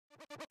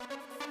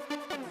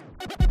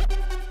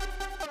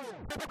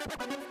Yo,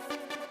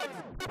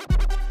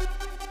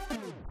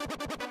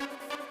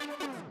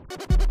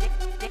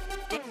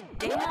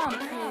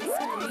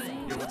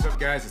 what's up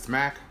guys, it's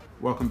Mac.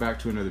 Welcome back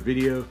to another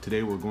video.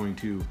 Today we're going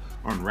to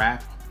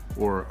unwrap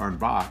or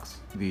unbox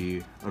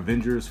the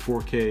Avengers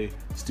 4K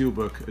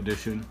Steelbook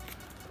edition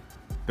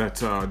that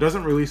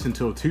doesn't release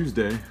until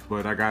Tuesday,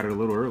 but I got it a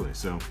little early,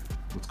 so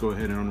let's go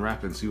ahead and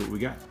unwrap it and see what we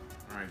got.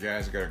 Alright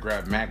guys, I gotta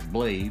grab Mac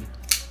Blade.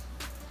 Let's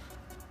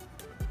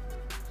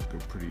go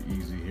pretty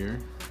easy here.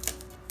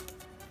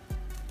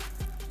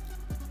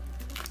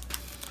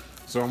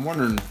 So I'm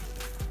wondering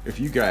if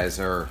you guys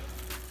are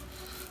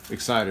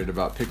excited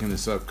about picking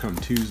this up come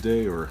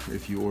Tuesday, or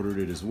if you ordered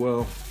it as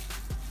well.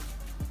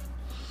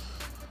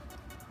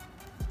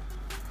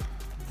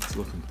 It's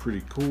looking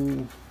pretty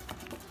cool.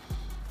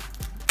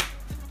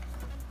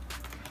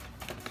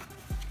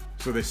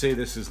 So they say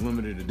this is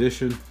limited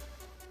edition.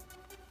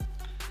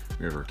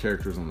 We have our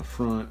characters on the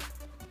front,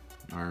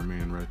 Iron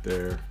Man right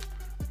there,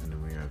 and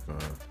then we have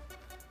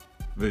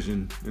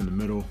Vision in the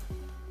middle,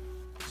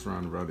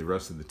 surrounded by the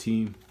rest of the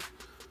team.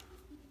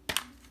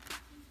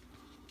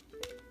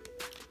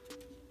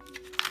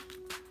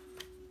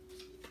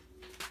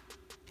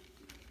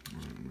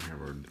 We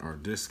have our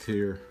disc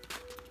here.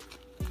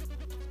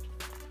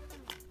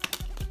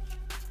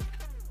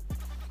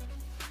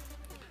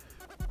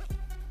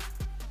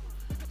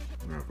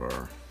 We have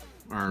our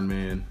Iron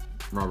Man,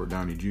 Robert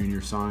Downey Jr.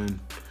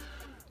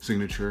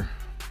 signature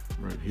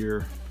right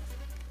here.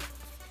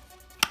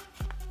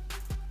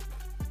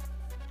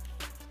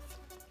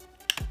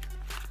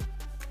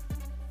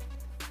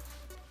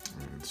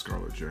 And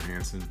Scarlett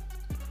Johansson.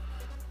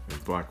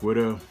 There's Black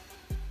Widow.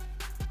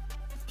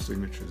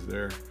 Signatures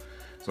there.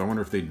 So I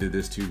wonder if they did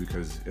this too,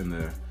 because in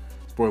the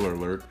spoiler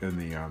alert in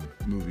the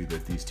movie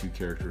that these two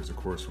characters, of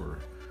course, were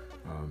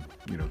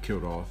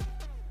killed off.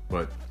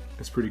 But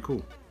it's pretty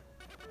cool.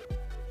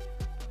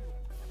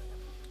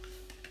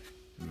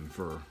 And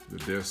for the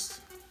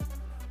disc,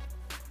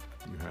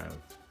 you have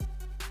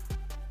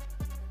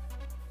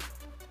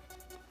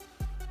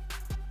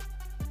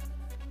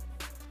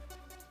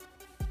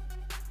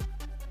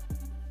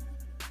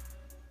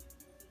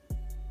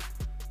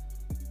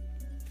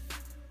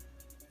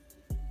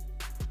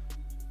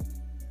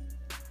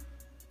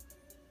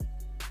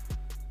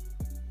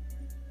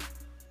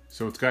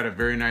so it's got a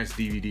very nice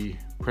DVD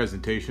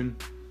presentation.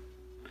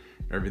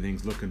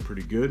 Everything's looking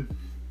pretty good.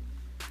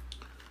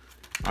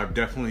 I've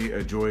definitely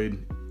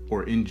enjoyed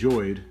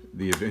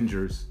the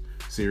Avengers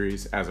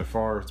series as of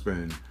far. It's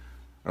been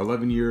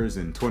 11 years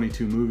and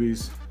 22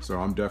 movies, so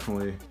I'm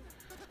definitely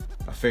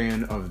a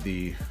fan of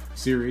the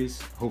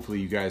series. Hopefully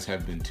you guys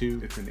have been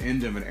too. It's an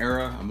end of an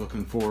era. I'm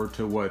looking forward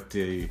to what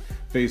the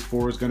Phase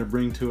 4 is going to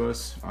bring to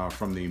us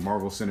from the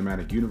Marvel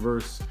Cinematic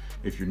Universe.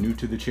 If you're new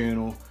to the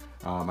channel,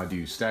 I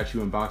do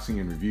statue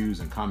unboxing and reviews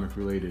and comic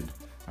related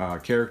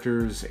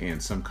characters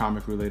and some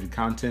comic related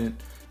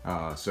content.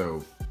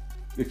 So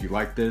if you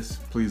like this,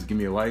 please give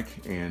me a like,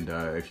 and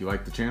if you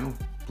like the channel,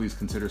 please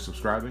consider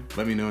subscribing.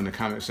 Let me know in the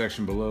comment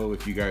section below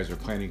if you guys are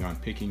planning on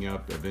picking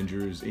up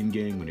Avengers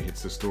Endgame when it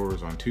hits the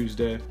stores on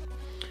Tuesday.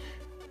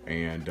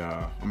 And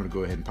I'm gonna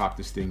go ahead and pop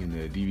this thing in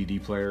the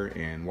DVD player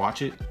and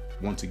watch it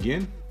once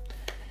again.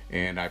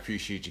 And I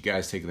appreciate you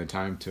guys taking the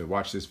time to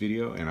watch this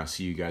video, and I'll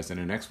see you guys in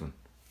the next one.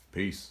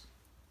 Peace.